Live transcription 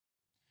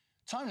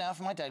Time now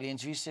for my daily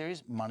interview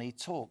series, Money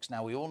Talks.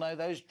 Now, we all know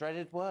those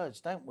dreaded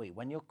words, don't we,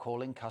 when you're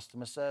calling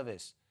customer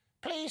service.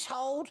 Please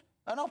hold,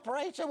 an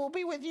operator will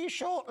be with you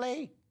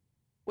shortly.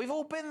 We've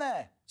all been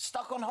there,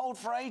 stuck on hold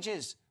for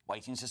ages,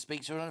 waiting to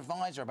speak to an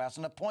advisor about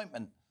an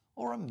appointment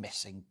or a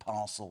missing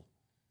parcel.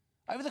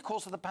 Over the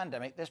course of the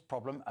pandemic, this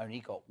problem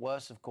only got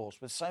worse, of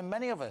course, with so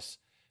many of us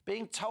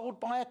being told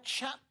by a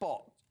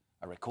chatbot,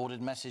 a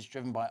recorded message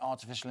driven by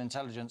artificial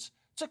intelligence,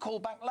 to call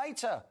back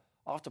later,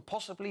 after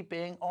possibly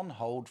being on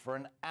hold for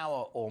an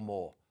hour or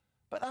more.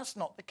 But that's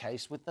not the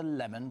case with the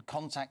Lemon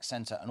Contact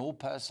Centre, an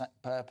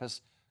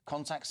all-purpose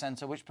contact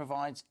centre which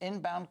provides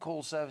inbound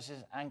call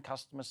services and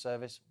customer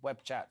service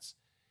web chats.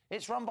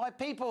 It's run by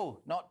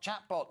people, not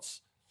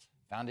chatbots.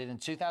 Founded in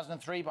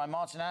 2003 by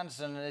Martin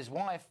Anderson and his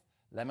wife,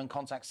 Lemon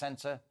Contact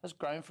Centre has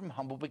grown from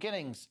humble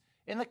beginnings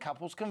in the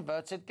couple's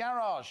converted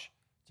garage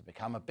to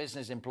become a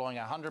business employing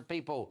 100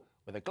 people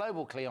with a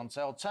global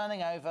clientele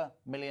turning over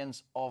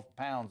millions of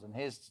pounds. And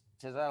here's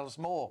to tell us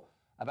more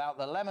about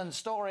the Lemon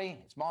story.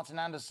 It's Martin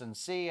Anderson,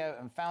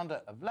 CEO and founder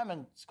of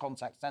Lemon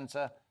Contact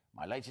Centre,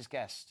 my latest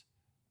guest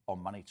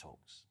on Money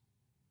Talks.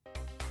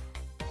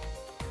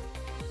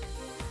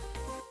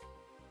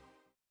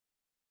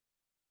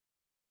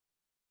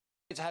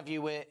 Good to have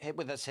you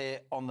with us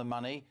here on The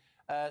Money.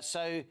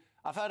 So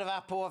I've heard of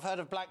Apple, I've heard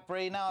of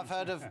BlackBerry, now I've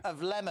heard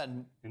of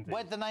Lemon. Indeed.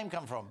 Where'd the name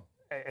come from?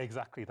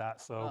 Exactly that.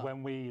 So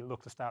when we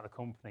looked to start the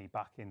company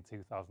back in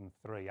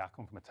 2003, I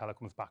come from a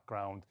telecoms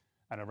background,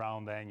 and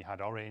around then you had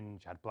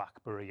Orange, you had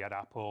BlackBerry, you had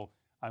Apple,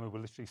 and we were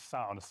literally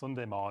sat on a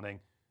Sunday morning,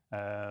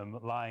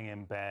 lying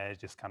in bed,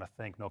 just kind of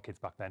think, no kids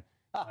back then,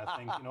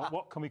 think, you know,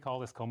 what can we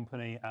call this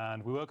company?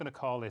 And we were going to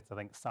call it, I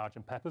think,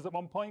 Sergeant Pepper's at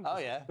one point. Oh,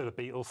 yeah. A bit of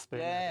Beatles spin,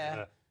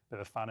 a bit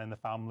of a fan in the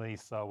family,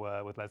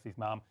 so with Leslie's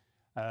mum.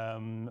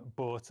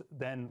 But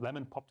then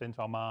Lemon popped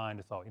into our mind.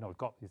 I thought, you know, we've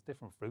got these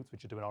different fruits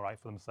which are doing all right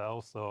for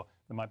themselves, so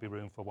there might be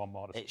room for one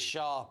more to It's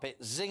sharp,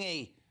 it's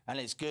zingy, and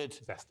it's good.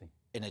 Zesty.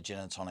 In a gin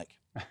and tonic.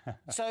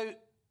 So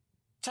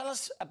tell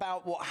us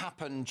about what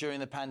happened during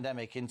the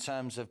pandemic in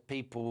terms of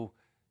people,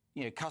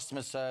 you know,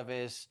 customer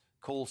service,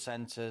 call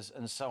centres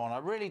and so on. I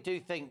really do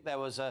think there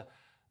was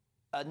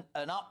an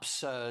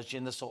upsurge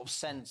in the sort of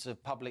sense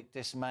of public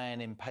dismay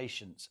and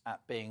impatience at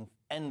being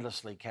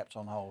endlessly kept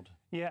on hold.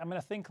 Yeah, I mean,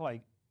 I think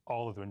like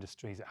all other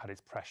industries, it had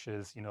its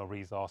pressures, you know,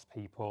 resource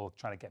people,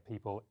 trying to get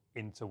people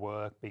into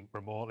work, being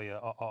remotely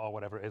or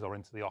whatever it is, or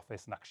into the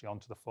office and actually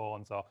onto the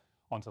phones or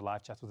onto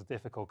live chats was a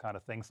difficult kind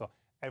of thing. So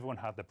everyone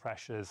had the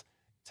pressures.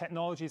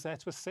 Technology is there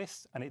to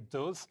assist, and it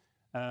does,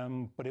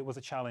 but it was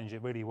a challenge,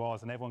 it really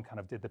was, and everyone kind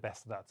of did the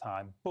best at that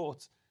time.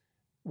 But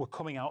we're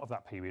coming out of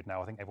that period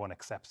now. I think everyone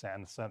accepts it,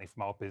 and certainly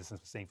from our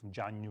business, we're seeing from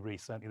January,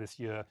 certainly this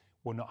year,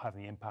 we're not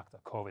having the impact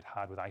that COVID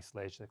had with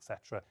isolation,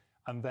 etc.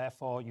 And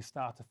therefore, you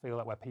start to feel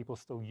that where people are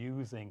still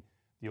using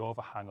the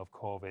overhang of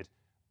COVID,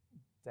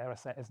 dare I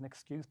say it as an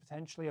excuse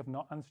potentially of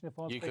not answering the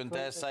phone. You can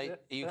dare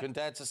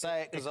to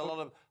say it because a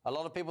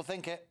lot of people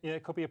think it. Yeah,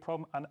 it could be a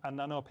problem,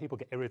 and I know people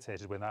get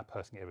irritated when that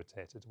person gets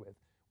irritated with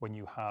when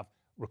you have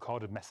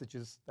recorded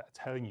messages that are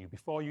telling you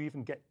before you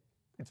even get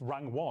it's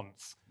rang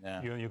once. Yeah.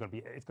 It's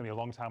going to be a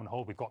long time on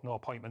hold. We've got no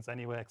appointments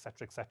anywhere,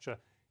 etc., etc.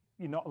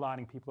 You're not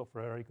lining people up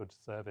for a very good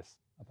service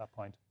at that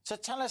point. So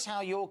tell us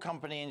how your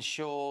company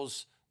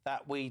ensures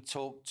that we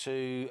talk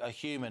to a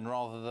human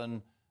rather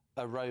than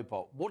a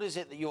robot. What is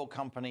it that your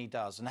company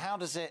does, and how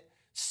does it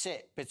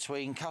sit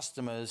between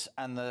customers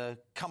and the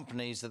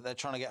companies that they're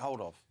trying to get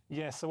hold of?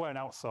 Yeah, so we're an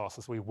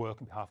outsourcer, so we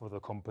work on behalf of other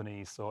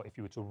companies. So if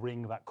you were to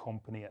ring that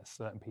company at a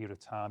certain period of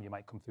time, you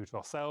might come through to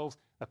ourselves.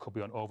 That could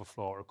be on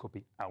overflow, or it could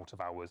be out of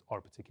hours, or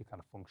a particular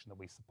kind of function that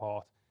we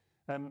support.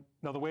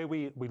 Now, the way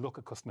we look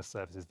at customer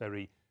service is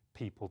very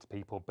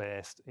people-to-people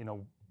based. You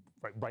know,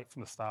 right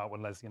from the start,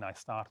 when Leslie and I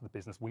started the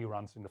business, we were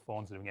answering the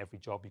phones and doing every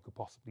job you could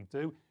possibly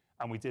do.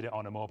 And we did it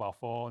on a mobile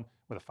phone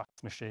with a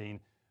fax machine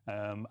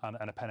and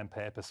a pen and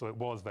paper. So it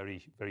was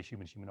very, very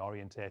human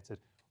orientated.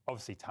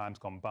 Obviously, time's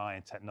gone by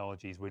and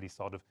technology's really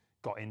sort of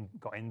got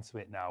into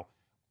it now.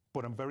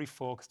 But I'm very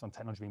focused on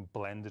technology being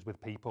blended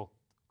with people.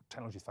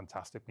 Technology is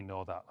fantastic. We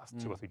know that. Last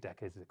 2 or 3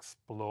 decades, it's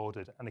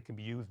exploded, and it can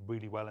be used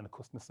really well in a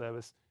customer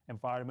service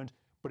environment.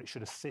 But it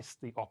should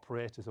assist the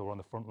operators who are on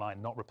the front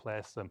line, not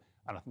replace them.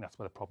 And I think that's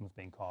where the problem's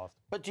being caused.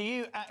 But do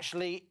you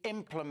actually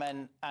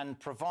implement and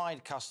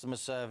provide customer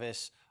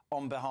service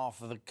on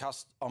behalf of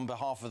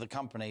the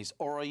companies,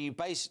 or are you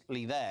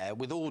basically there,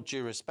 with all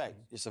due respect,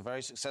 it's a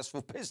very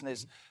successful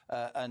business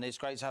and it's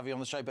great to have you on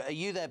the show, but are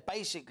you there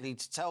basically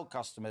to tell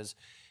customers,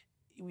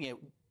 you know,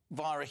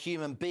 via a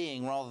human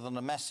being rather than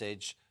a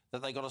message,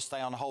 that they got to stay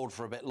on hold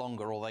for a bit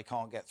longer or they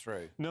can't get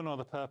through? No,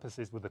 the purpose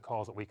is with the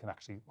calls that we can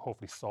actually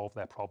hopefully solve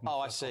their problems. Oh,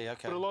 I see,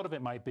 OK. But a lot of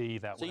it might be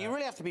that... So you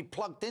really have to be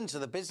plugged into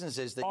the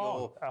businesses that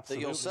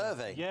you're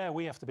serving? Yeah,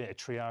 we have to be able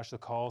to triage the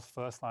calls,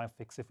 first line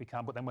fix if we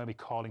can, but then when we're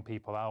calling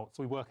people out,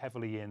 so we work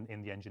heavily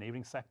in the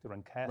engineering sector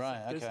and care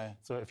sectors. OK.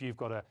 So if you've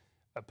got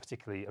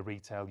particularly a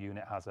retail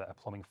unit has a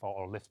plumbing fault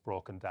or a lift's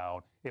broken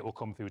down, it will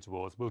come through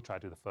to us. We'll try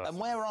to do the first. And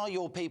where are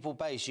your people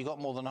based? You've got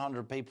more than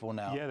 100 people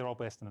now. Yeah, they're all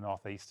based in the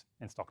North East,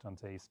 in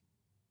Stockton-on-Tees.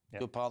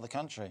 Good part of the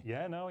country.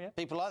 Yeah, no, yeah.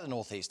 People like the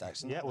Northeast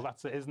accent. Yeah, well,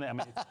 that's it, isn't it? I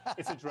mean,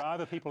 it's a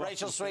driver. People.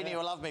 Rachel Sweeney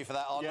will love me for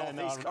that. Our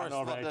Northeast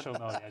correspondent. Rachel.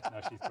 No,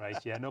 she's great.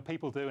 Yeah, no,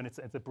 people do, and it's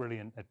a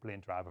brilliant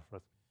driver for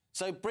us.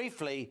 So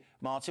briefly,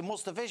 Martin,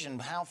 what's the vision?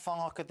 How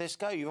far could this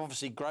go? You've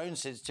obviously grown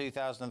since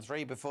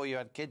 2003. Before you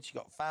had kids,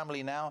 you've got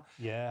family now.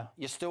 Yeah.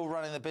 You're still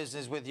running the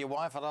business with your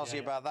wife. I'd ask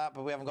you about that,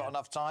 but we haven't got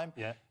enough time.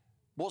 Yeah.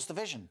 What's the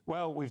vision?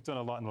 Well, we've done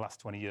a lot in the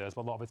last 20 years,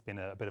 but a lot of it's been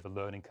a bit of a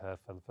learning curve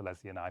for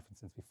Leslie and I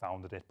since we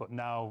founded it. But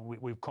now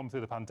we've come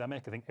through the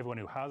pandemic. I think everyone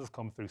who has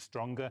come through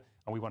stronger,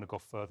 and we want to go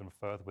further and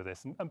further with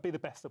this and be the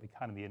best that we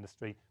can in the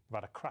industry,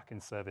 provide a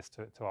cracking service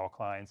to our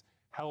clients,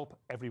 help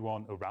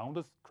everyone around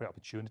us, create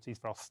opportunities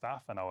for our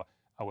staff and our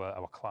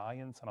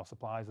clients and our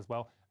suppliers as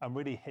well, and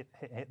really hit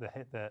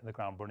the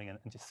ground running and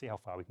just see how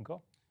far we can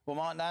go. Well,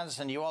 Martin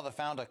Anderson, you are the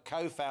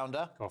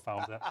co-founder.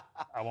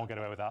 I won't get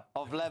away with that.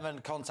 Of Lemon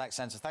Contact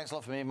Centre. Thanks a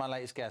lot for being my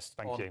latest guest.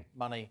 Thank you.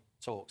 Money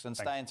Talks, and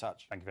stay in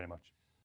touch. Thank you very much.